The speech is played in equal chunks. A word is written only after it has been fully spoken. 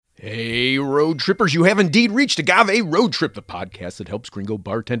Hey, road trippers, you have indeed reached Agave Road Trip, the podcast that helps gringo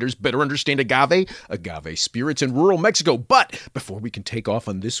bartenders better understand agave spirits in rural Mexico. But before we can take off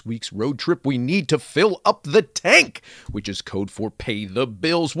on this week's road trip, we need to fill up the tank, which is code for pay the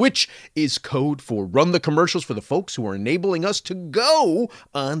bills, which is code for run the commercials for the folks who are enabling us to go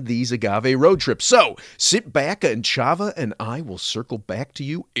on these agave road trips. So sit back and Chava and I will circle back to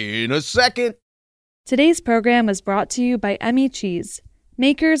you in a second. Today's program was brought to you by Emmy Cheese,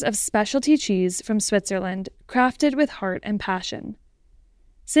 makers of specialty cheese from Switzerland, crafted with heart and passion.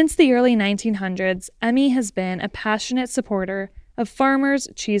 Since the early 1900s, Emmy has been a passionate supporter of farmers,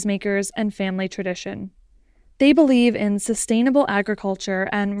 cheesemakers, and family tradition. They believe in sustainable agriculture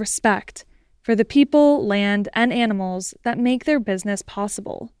and respect for the people, land, and animals that make their business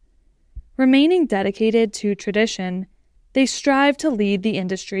possible. Remaining dedicated to tradition, they strive to lead the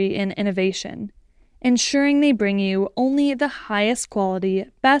industry in innovation, ensuring they bring you only the highest quality,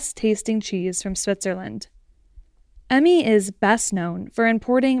 best tasting cheese from Switzerland. Emmy is best known for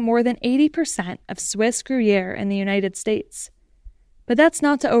importing more than 80% of Swiss Gruyere in the United States. But that's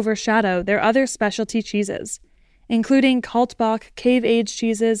not to overshadow their other specialty cheeses, including Kaltbach cave-aged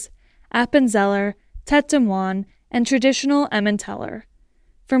cheeses, Appenzeller, Tete de Moine, and traditional Emmentaler.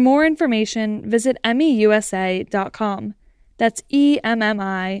 For more information, visit emmyusa.com. That's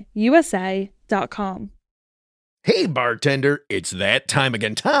EMMIUSA.com. Hey bartender, it's that time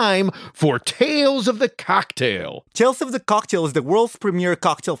again. Time for Tales of the Cocktail. Tales of the Cocktail is the world's premier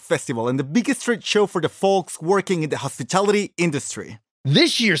cocktail festival and the biggest street show for the folks working in the hospitality industry.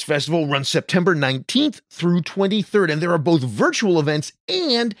 This year's festival runs September 19th through 23rd, and there are both virtual events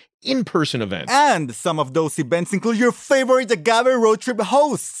and in-person events. And some of those events include your favorite Agave Road Trip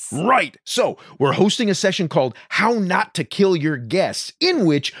hosts. Right. So we're hosting a session called How Not to Kill Your Guests, in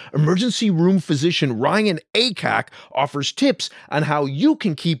which emergency room physician Ryan Aycock offers tips on how you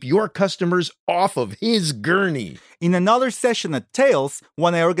can keep your customers off of his gurney. In another session at Tales,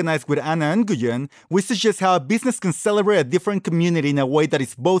 one I organized with Anna Nguyen, we suggest how a business can celebrate a different community in a way that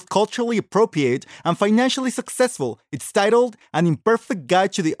is both culturally appropriate and financially successful. It's titled An Imperfect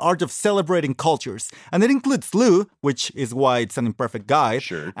Guide to the Art of Celebrating Cultures, and it includes Lou, which is why it's an imperfect guide,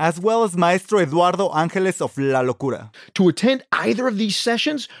 sure, as well as Maestro Eduardo Angeles of La Locura. To attend either of these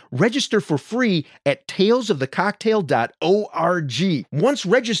sessions, register for free at talesofthecocktail.org. Once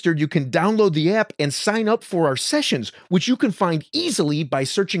registered, you can download the app and sign up for our sessions, which you can find easily by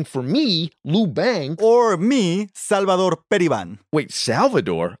searching for me, Lou Bang, or me, Salvador Periban. Wait,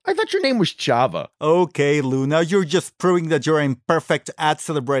 Salvador? I thought your name was Chava. Okay, Lou, now you're just proving that you're imperfect at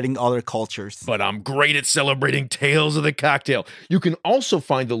celebrating other cultures. But I'm great at celebrating Tales of the Cocktail. You can also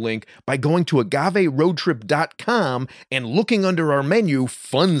find the link by going to agaveroadtrip.com and looking under our menu,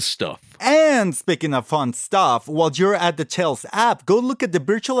 Fun Stuff. And speaking of fun stuff, while you're at the Tales app, go look at the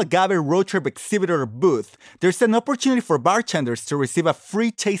virtual Agave Road Trip exhibitor booth. There's an opportunity for bartenders to receive a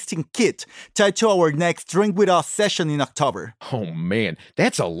free tasting kit tied to our next Drink With Us session in October. Oh man,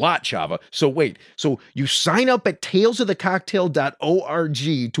 that's a lot, Chava. So you sign up at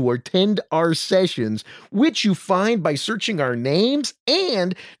talesofthecocktail.org to attend our sessions, which you find by searching our names,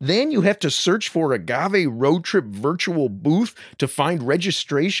 and then you have to search for Agave Road Trip virtual booth to find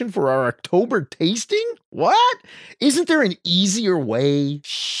registration for our October tasting? What? Isn't there an easier way?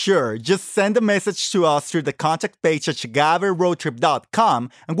 Sure, just send a message to us through the contact page at agaveroadtrip.com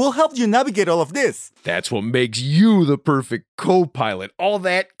and we'll help you navigate all of this. That's what makes you the perfect co-pilot. All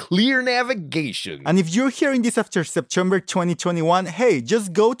that clear navigation. And if you're hearing this after September 2021, hey,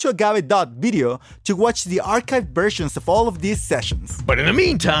 just go to agave.video to watch the archived versions of all of these sessions. But in the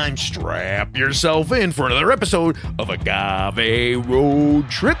meantime, strap yourself in for another episode of Agave Road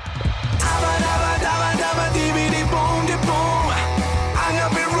Trip.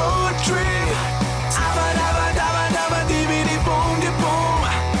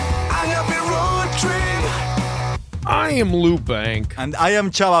 I am Lou Bank. And I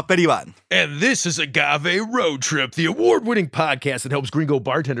am Chava Periban. And this is Agave Road Trip, the award-winning podcast that helps gringo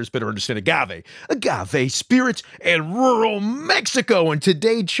bartenders better understand agave spirits, and rural Mexico. And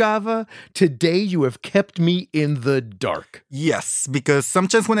today, Chava, you have kept me in the dark. Yes, because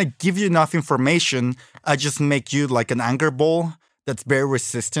sometimes when I give you enough information, I just make you like an anger ball that's very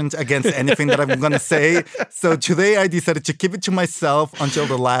resistant against anything that I'm going to say. So today I decided to keep it to myself until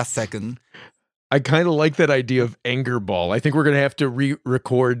the last second. I kind of like that idea of Anger Ball. I think we're going to have to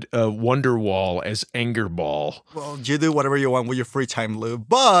re-record Wonderwall as Anger Ball. Well, you do whatever you want with your free time, Lou.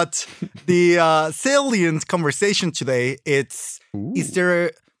 But the salient conversation today, is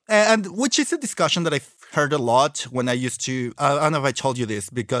there, and which is a discussion that I've heard a lot when I used to, I don't know if I told you this,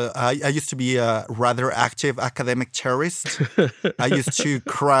 because I used to be a rather active academic terrorist. I used to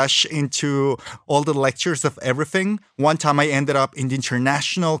crash into all the lectures of everything. One time I ended up in the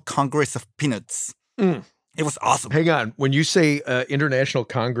International Congress of Peanuts. It was awesome. Hang on. When you say International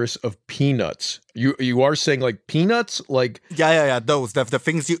Congress of Peanuts, you are saying like peanuts? Like Yeah. Those, the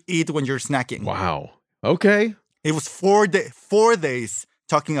things you eat when you're snacking. Wow. Okay. It was 4 days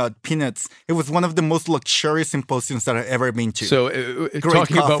talking about peanuts. It was one of the most luxurious symposiums that I've ever been to. So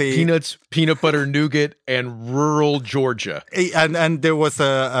talking about peanuts, peanut butter nougat, and rural Georgia. And there was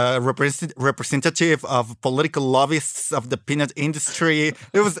a representative of political lobbyists of the peanut industry.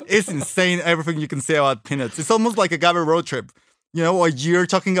 It's insane everything you can say about peanuts. It's almost like agave road trip. You know, a year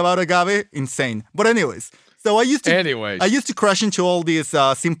talking about agave, insane. But anyways, so I used to crash into all these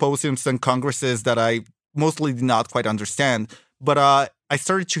symposiums and congresses that I mostly did not quite understand. But I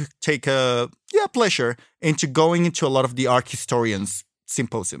started to take a pleasure into going into a lot of the art historians'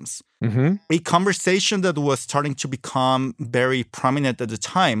 symposiums. Mm-hmm. A conversation that was starting to become very prominent at the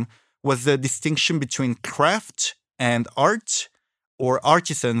time was the distinction between craft and art, or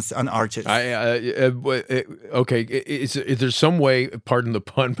artisans and artists. Okay, is there some way, pardon the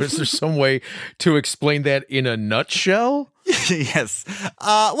pun, but is there some way to explain that in a nutshell? Yes.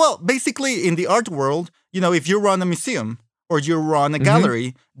 Well, basically, in the art world, you know, if you run a museum or you run a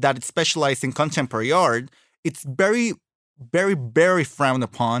gallery that specializes in contemporary art, it's very, very, very frowned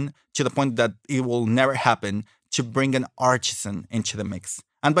upon, to the point that it will never happen, to bring an artisan into the mix.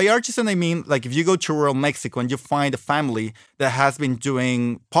 And by artisan, I mean, like, if you go to rural Mexico and you find a family that has been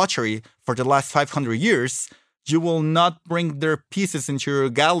doing pottery for the last 500 years, you will not bring their pieces into your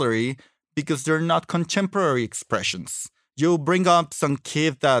gallery because they're not contemporary expressions. You'll bring up some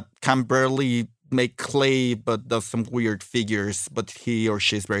kid that can barely make clay but does some weird figures, but he or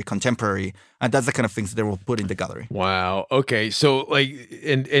she is very contemporary, and that's the kind of things that they will put in the gallery. Wow. Okay. So like,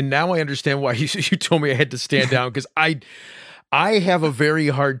 and now I understand why you told me I had to stand down, because I have a very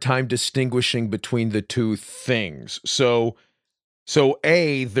hard time distinguishing between the two things. So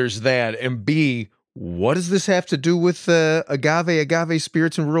A, there's that, and B, what does this have to do with agave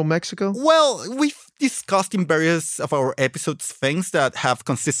spirits in rural Mexico? Well, we've discussed in various of our episodes things that have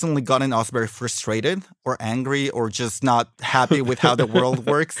consistently gotten us very frustrated or angry or just not happy with how the world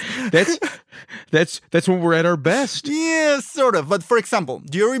works. That's when we're at our best. Yeah, sort of. But for example,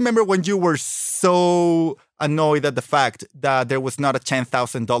 do you remember when you were so annoyed at the fact that there was not a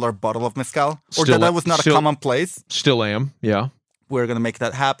 $10,000 bottle of mezcal? Or that was not a commonplace? Still am, yeah. We're going to make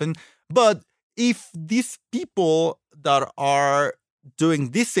that happen. But if these people that are doing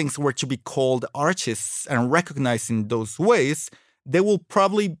these things were to be called artists and recognized in those ways, they will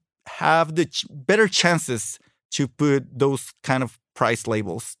probably have the better chances to put those kind of price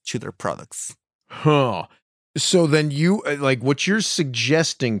labels to their products. Huh. So then you, like, what you're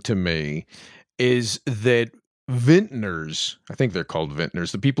suggesting to me is that vintners, I think they're called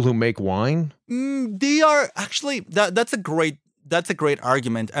vintners, the people who make wine? They are actually, that's a great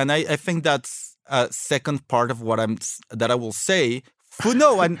argument. And I think that's a second part of what I will say. Food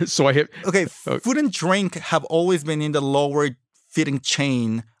and drink have always been in the lower fitting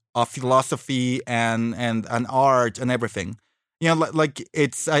chain of philosophy and art and everything. You know, like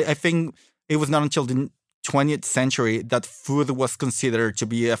it's, I think it was not until the 20th century that food was considered to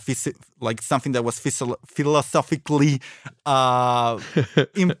be something that was philosophically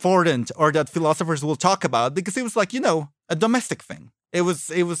important, or that philosophers will talk about, because it was like, you know, a domestic thing. It was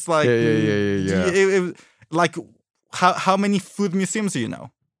like, like how many food museums do you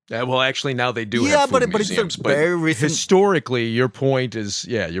know? Well, actually, now they do have food museums. But very recent. Historically, your point is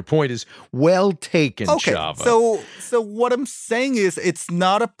well taken, okay, Chava. So what I'm saying is, it's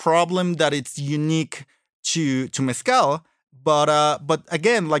not a problem that it's unique to mezcal, but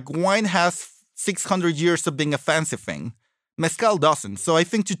again, like, wine has 600 years of being a fancy thing. Mezcal doesn't. So I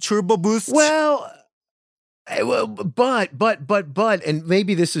think to turbo boost. Well, but, and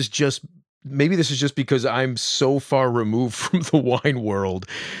maybe this is just because I'm so far removed from the wine world,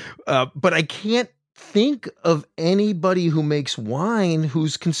 but I can't think of anybody who makes wine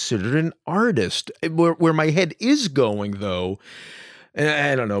who's considered an artist. Where my head is going, though, and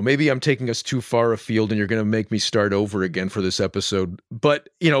I don't know, maybe I'm taking us too far afield and you're going to make me start over again for this episode. But,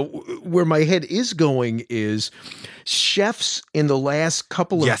 you know, where my head is going is chefs in the last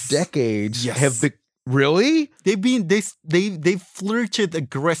couple of decades have been. Really? They've flirted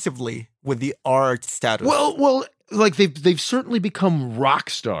aggressively with the art status. Well, like they've certainly become rock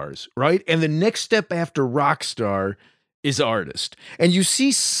stars, right? And the next step after rock star is artist. And you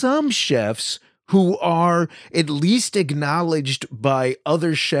see some chefs who are at least acknowledged by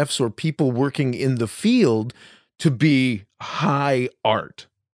other chefs or people working in the field to be high art,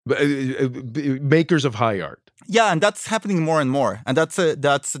 makers of high art. Yeah, and that's happening more and more. And that's a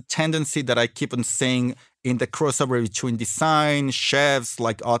tendency that I keep on saying in the crossover between design, chefs,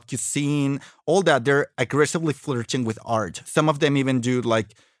 like haute cuisine, all that. They're aggressively flirting with art. Some of them even do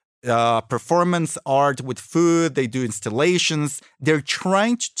like performance art with food. They do installations. They're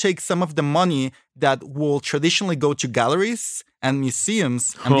trying to take some of the money that will traditionally go to galleries and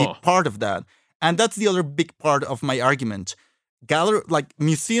museums and be part of that. And that's the other big part of my argument.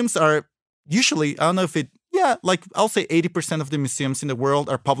 Museums are usually, I don't know if it, like I'll say 80% of the museums in the world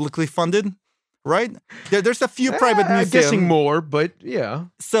are publicly funded, right? There's a few private museums. I'm guessing more, but yeah.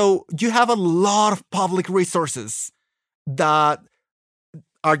 So you have a lot of public resources that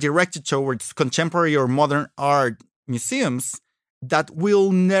are directed towards contemporary or modern art museums that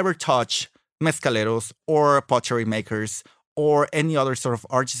will never touch mezcaleros or pottery makers or any other sort of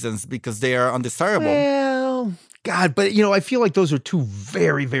artisans because they are undesirable. Well, God, but I feel like those are two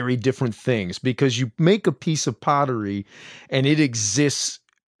very, very different things because you make a piece of pottery and it exists.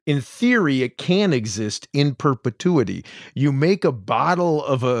 In theory, it can exist in perpetuity. You make a bottle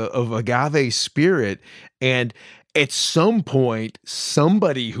of agave spirit, and at some point,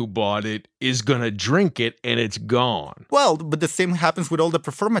 somebody who bought it is going to drink it, and it's gone. Well, but the same happens with all the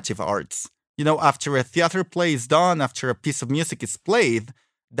performative arts. After a theater play is done, after a piece of music is played,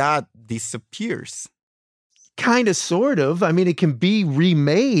 that disappears. Kind of, sort of. I mean, it can be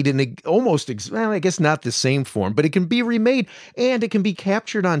remade in I guess not the same form, but it can be remade and it can be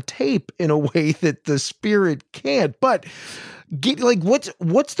captured on tape in a way that the spirit can't. But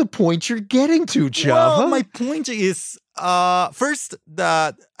what's the point you're getting to, Chava? Well, my point is, first,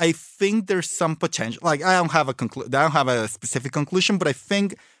 that I think there's some potential. Like, I don't have a specific conclusion, but I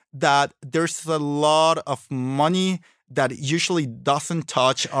think that there's a lot of money that usually doesn't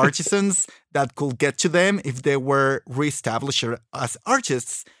touch artisans that could get to them if they were reestablished as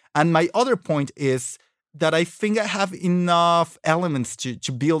artists. And my other point is that I think I have enough elements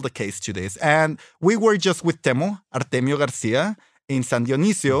to build a case to this. And we were just with Artemio Garcia in San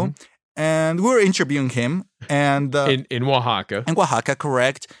Dionisio, and we were interviewing him. And in Oaxaca. In Oaxaca,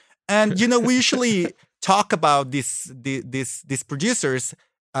 correct. And, we usually talk about these producers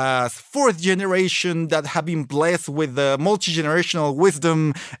as fourth generation that have been blessed with multi-generational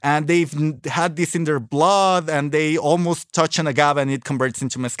wisdom, and they've had this in their blood, and they almost touch an agave and it converts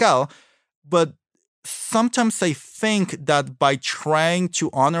into mezcal. But sometimes I think that by trying to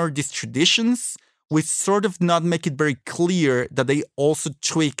honor these traditions, we sort of not make it very clear that they also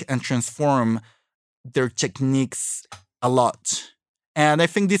tweak and transform their techniques a lot. And I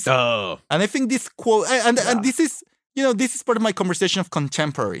think this quote, and this is, this is part of my conversation of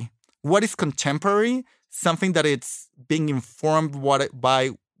contemporary. What is contemporary? Something that it's being informed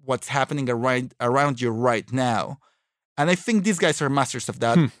by what's happening around you right now. And I think these guys are masters of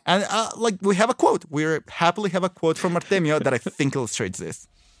that. And we have a quote. We happily have a quote from Artemio that I think illustrates this.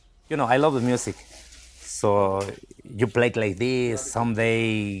 I love the music. So you play it like this,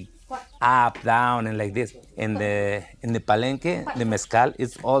 someday up, down, and like this. In the palenque, the mezcal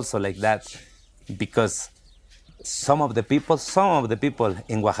is also like that because some of the people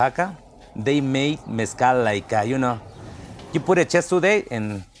in Oaxaca, they make mezcal like, you put a chest today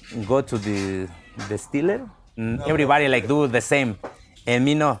and go to the distiller. Everybody do the same. And,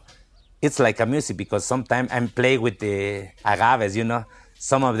 it's like a music because sometimes I'm playing with the agaves,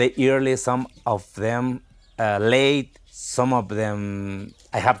 Some of the early, some of them late, some of them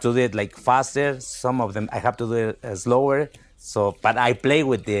I have to do it faster, some of them I have to do it slower. So, but I play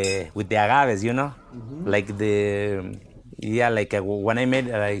with the agaves, when I made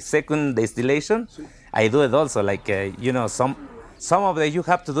a second distillation, I do it also some of them you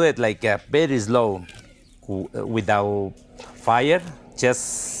have to do it very slow, without fire,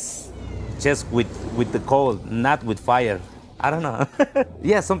 just with the cold, not with fire. I don't know.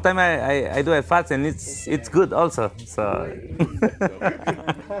 Yeah, sometimes I do it fast and it's good also. So.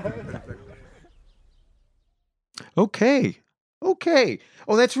 Okay.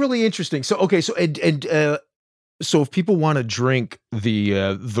 Oh, that's really interesting. So so if people want to drink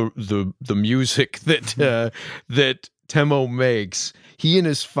the music that Temo makes, he and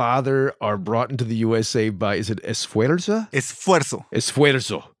his father are brought into the USA by, is it Esfuerzo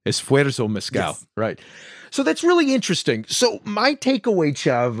Mezcal, yes. Right? So that's really interesting. So my takeaway,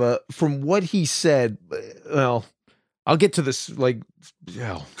 Chava, from what he said, well, I'll get to this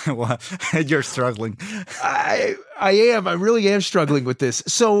Well, you're struggling. I am. I really am struggling with this.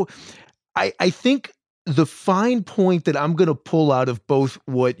 So I think the fine point that I'm going to pull out of both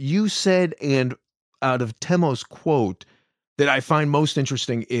what you said and out of Temo's quote that I find most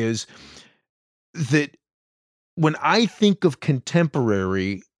interesting is that when I think of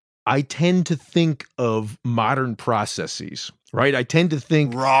contemporary, I tend to think of modern processes, right? I tend to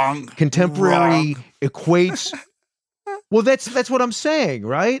think contemporary equates. Well, that's what I'm saying,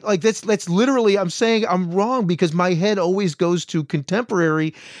 right? Like that's literally, I'm saying I'm wrong because my head always goes to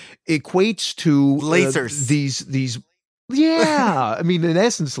contemporary equates to lasers. These yeah, I mean in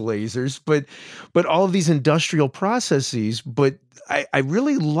essence lasers, but all of these industrial processes. But I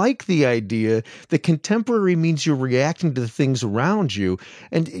really like the idea that contemporary means you're reacting to the things around you,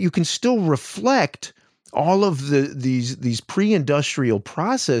 and you can still reflect all of these pre-industrial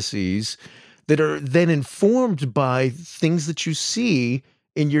processes that are then informed by things that you see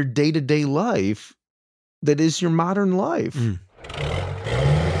in your day-to-day life that is your modern life.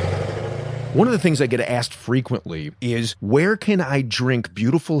 One of the things I get asked frequently is, where can I drink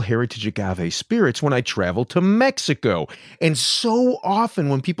beautiful heritage agave spirits when I travel to Mexico? And so often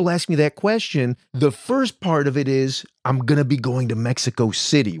when people ask me that question, the first part of it is, I'm going to be going to Mexico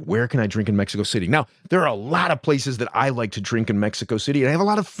City. Where can I drink in Mexico City? Now, there are a lot of places that I like to drink in Mexico City, and I have a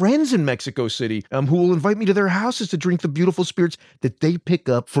lot of friends in Mexico City who will invite me to their houses to drink the beautiful spirits that they pick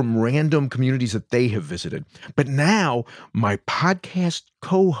up from random communities that they have visited. But now, my podcast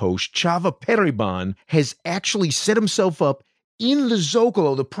co-host, Chava Periban, has actually set himself up in the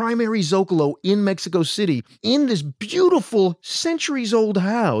Zocalo, the primary Zocalo in Mexico City, in this beautiful centuries-old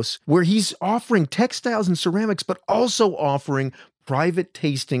house where he's offering textiles and ceramics, but also offering private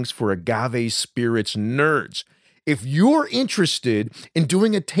tastings for agave spirits nerds. If you're interested in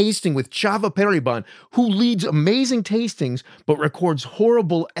doing a tasting with Chava Periban, who leads amazing tastings but records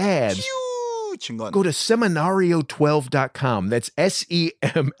horrible ads, go to seminario12.com. That's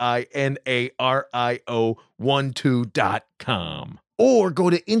seminario12.com. Or go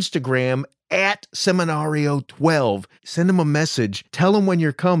to Instagram at Seminario12. Send them a message. Tell them when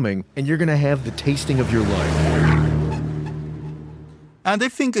you're coming, and you're going to have the tasting of your life. And I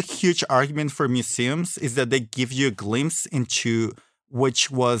think a huge argument for museums is that they give you a glimpse into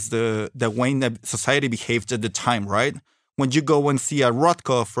which was the way that society behaved at the time, right? When you go and see a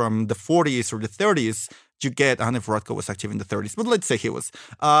Rothko from the 40s or the 30s, you get, I don't know if Rothko was active in the 30s, but let's say he was.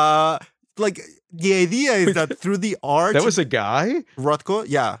 Like, the idea is that through the art... That was a guy? Rothko?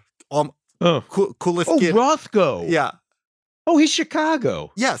 Yeah. Coolest kid. Rothko. Yeah. Oh, he's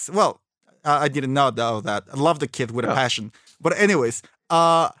Chicago. Yes. Well, I didn't know that. I love the kid with a passion. But anyways,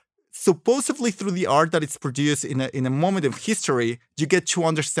 supposedly through the art that it's produced in a moment of history, you get to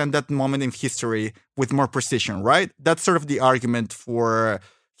understand that moment in history with more precision, right? That's sort of the argument for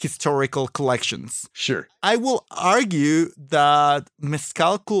historical collections. Sure. I will argue that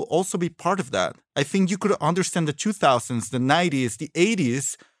mezcal could also be part of that. I think you could understand the 2000s, the 90s, the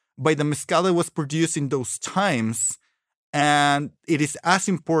 80s by the mezcal that was produced in those times. And it is as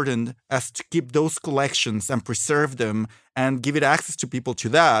important as to keep those collections and preserve them and give it access to people to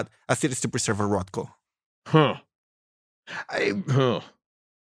that as it is to preserve a Rothko.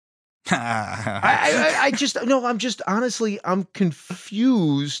 I'm just honestly, I'm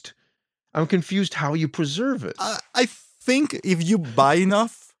confused. I'm confused how you preserve it. I think if you buy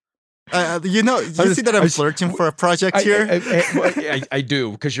enough, you see that I'm flirting for a project here? I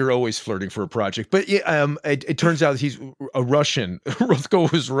do, because you're always flirting for a project. But it turns out he's a Russian.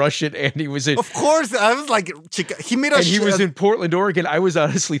 Rothko was Russian, and he was in... Of course, I was like... He made a... And he was in Portland, Oregon. I was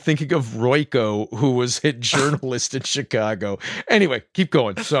honestly thinking of Royko, who was a journalist in Chicago. Anyway, keep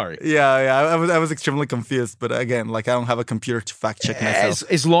going. Sorry. Yeah, I was extremely confused. But again, like, I don't have a computer to fact check myself.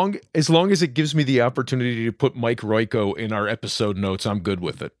 As long as it gives me the opportunity to put Mike Royko in our episode notes, I'm good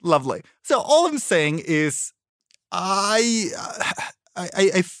with it. Lovely. So all I'm saying is I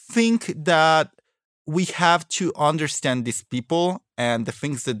think that we have to understand these people and the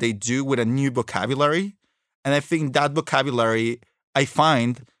things that they do with a new vocabulary. And I think that vocabulary I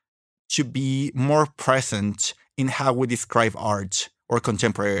find to be more present in how we describe art or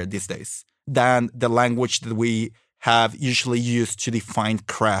contemporary these days than the language that we have usually used to define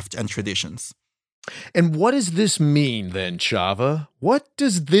craft and traditions. And what does this mean then, Chava? What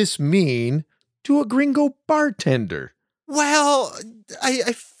does this mean to a gringo bartender? Well,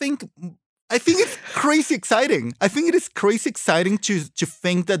 I think it's crazy exciting. I think it is crazy exciting to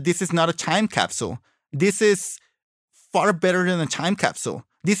think that this is not a time capsule. This is far better than a time capsule.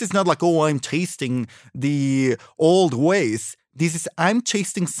 This is not like, oh, I'm tasting the old ways. This is, I'm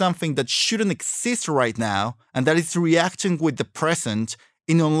tasting something that shouldn't exist right now, and that is reacting with the present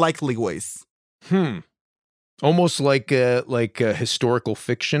in unlikely ways. Almost like a historical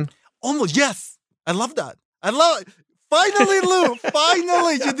fiction. Almost, yes. I love that. I love it. Finally, Lou!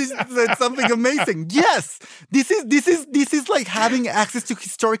 Finally, you said something amazing. Yes, this is like having access to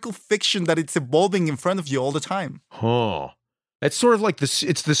historical fiction that it's evolving in front of you all the time. Huh. That's sort of like it's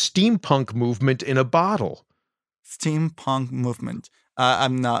the steampunk movement in a bottle. Steampunk movement.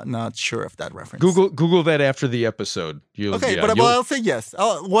 I'm not sure of that reference. Google that after the episode. I'll say yes.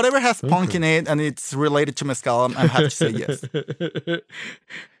 Whatever has punk in it and it's related to mezcal, I'm happy to say yes.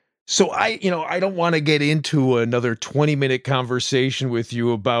 So I don't want to get into another 20-minute conversation with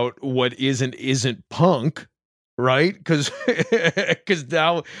you about what is and isn't punk, right? Because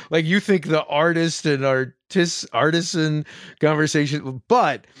now, like, you think the artist and artisan conversation.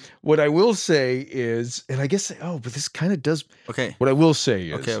 But what I will say is, and I guess, but this kind of does. Okay. What I will say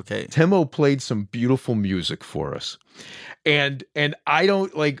is, okay. Temo played some beautiful music for us, and I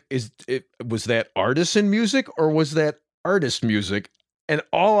don't like. Was that artisan music or was that artist music? And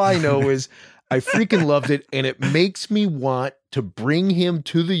all I know is I freaking loved it, and it makes me want to bring him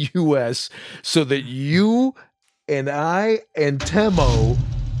to the U.S. so that you and I and Temo,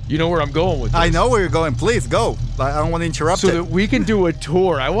 you know where I'm going with this. I know where you're going. Please go. I don't want to interrupt so that we can do a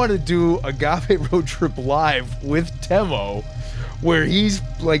tour. I want to do Agave Road Trip live with Temo, where he's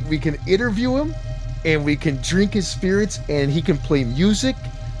like, we can interview him, and we can drink his spirits, and he can play music,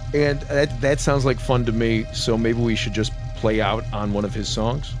 and that sounds like fun to me. So maybe we should just play out on one of his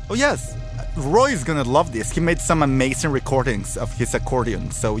songs? Oh, yes. Roy is gonna love this. He made some amazing recordings of his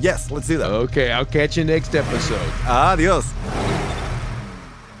accordion. So, yes, let's do that. Okay, I'll catch you next episode. Adios.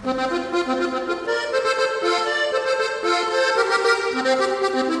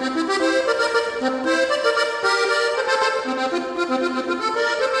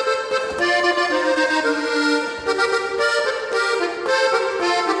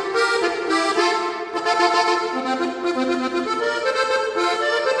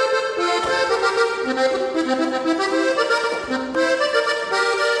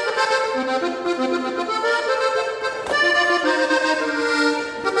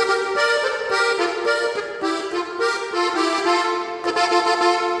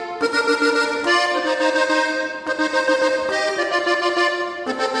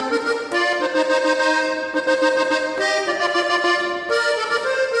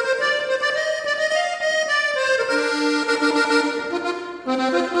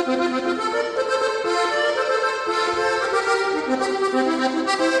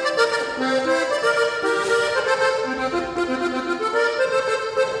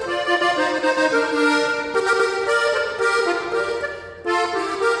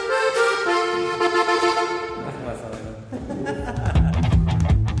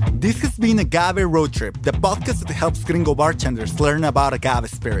 This has been Agave Road Trip, the podcast that helps gringo bartenders learn about agave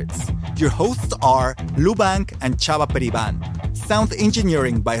spirits. Your hosts are Lou Bank and Chava Periban. Sound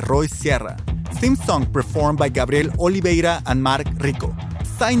engineering by Roy Sierra. Theme song performed by Gabriel Oliveira and Mark Rico.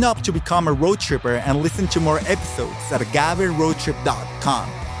 Sign up to become a road tripper and listen to more episodes at agaveroadtrip.com.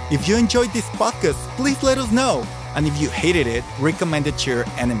 If you enjoyed this podcast, please let us know. And if you hated it, recommend it to your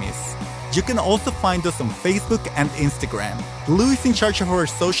enemies. You can also find us on Facebook and Instagram. Lou is in charge of our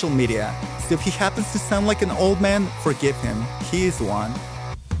social media, so if he happens to sound like an old man, forgive him. He is one.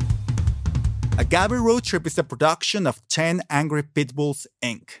 Agave Road Trip is a production of 10 Angry Pitbulls,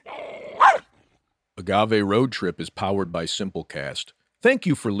 Inc. Agave Road Trip is powered by Simplecast. Thank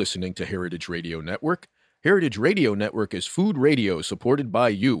you for listening to Heritage Radio Network. Heritage Radio Network is food radio supported by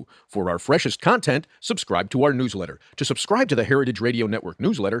you. For our freshest content, subscribe to our newsletter. To subscribe to the Heritage Radio Network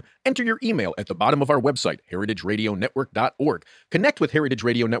newsletter, enter your email at the bottom of our website, heritageradionetwork.org. Connect with Heritage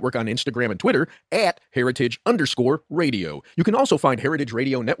Radio Network on Instagram and Twitter at @heritage_radio. You can also find Heritage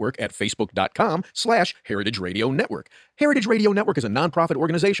Radio Network at facebook.com/Heritage Radio Network. Heritage Radio Network is a nonprofit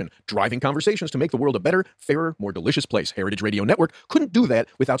organization driving conversations to make the world a better, fairer, more delicious place. Heritage Radio Network couldn't do that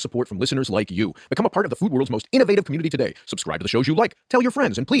without support from listeners like you. Become a part of the food world's most innovative community today. Subscribe to the shows you like, tell your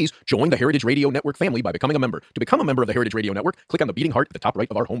friends, and please join the Heritage Radio Network family by becoming a member. To become a member of the Heritage Radio Network, click on the beating heart at the top right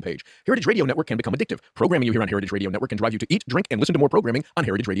of our homepage. Heritage Radio Network can become addictive. Programming you hear on Heritage Radio Network can drive you to eat, drink, and listen to more programming on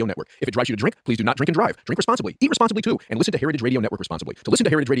Heritage Radio Network. If it drives you to drink, please do not drink and drive. Drink responsibly, eat responsibly too, and listen to Heritage Radio Network responsibly. To listen to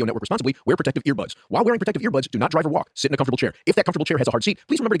Heritage Radio Network responsibly, wear protective earbuds. While wearing protective earbuds, do not drive or walk. Sit in a comfortable chair. If that comfortable chair has a hard seat,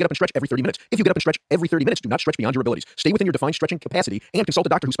 please remember to get up and stretch every 30 minutes. If you get up and stretch every 30 minutes, do not stretch beyond your abilities. Stay within your defined stretching capacity and consult a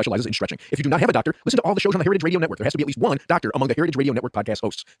doctor who specializes in stretching. If you do not have a doctor, listen to all the shows on the Heritage Radio Network. There has to be at least one doctor among the Heritage Radio Network podcast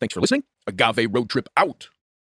hosts. Thanks for listening. Agave Road Trip out.